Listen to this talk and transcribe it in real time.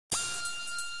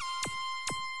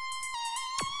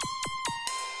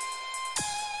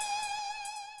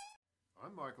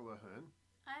Ahern.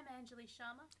 I'm Anjali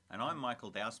Sharma. And I'm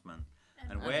Michael Dousman.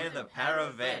 And we're the Parra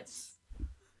Vets.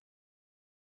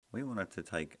 We wanted to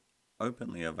take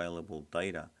openly available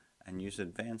data and use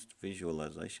advanced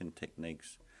visualization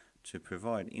techniques to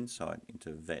provide insight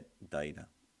into vet data.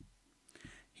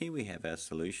 Here we have our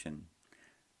solution.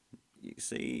 You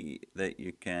see that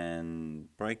you can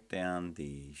break down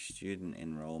the student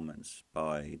enrolments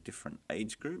by different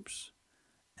age groups,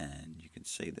 and you can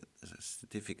see that the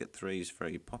Certificate 3 is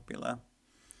very popular.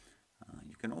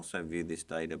 You can also view this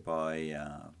data by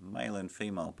male and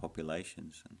female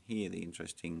populations, and here the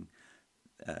interesting,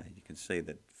 you can see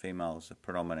that females are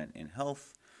predominant in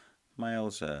health,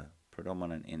 males are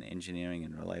predominant in engineering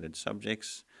and related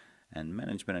subjects, and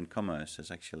management and commerce is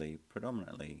actually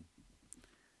predominantly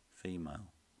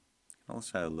female. You can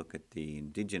also look at the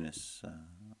Indigenous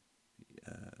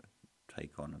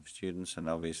take on of students, and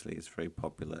obviously it's very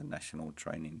popular. National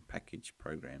training package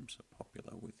programs are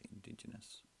popular with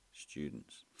Indigenous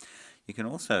students. You can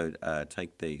also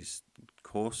take these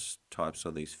course types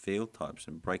or these field types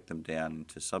and break them down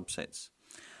into subsets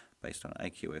based on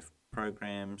AQF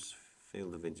programs,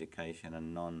 field of education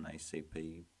and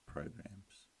non-ACP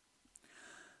programs.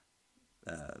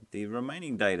 The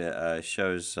remaining data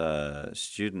shows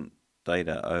student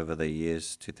data over the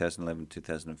years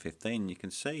 2011-2015. You can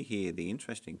see here the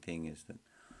interesting thing is that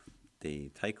the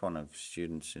take-on of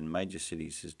students in major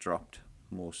cities has dropped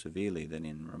more severely than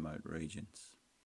in remote regions.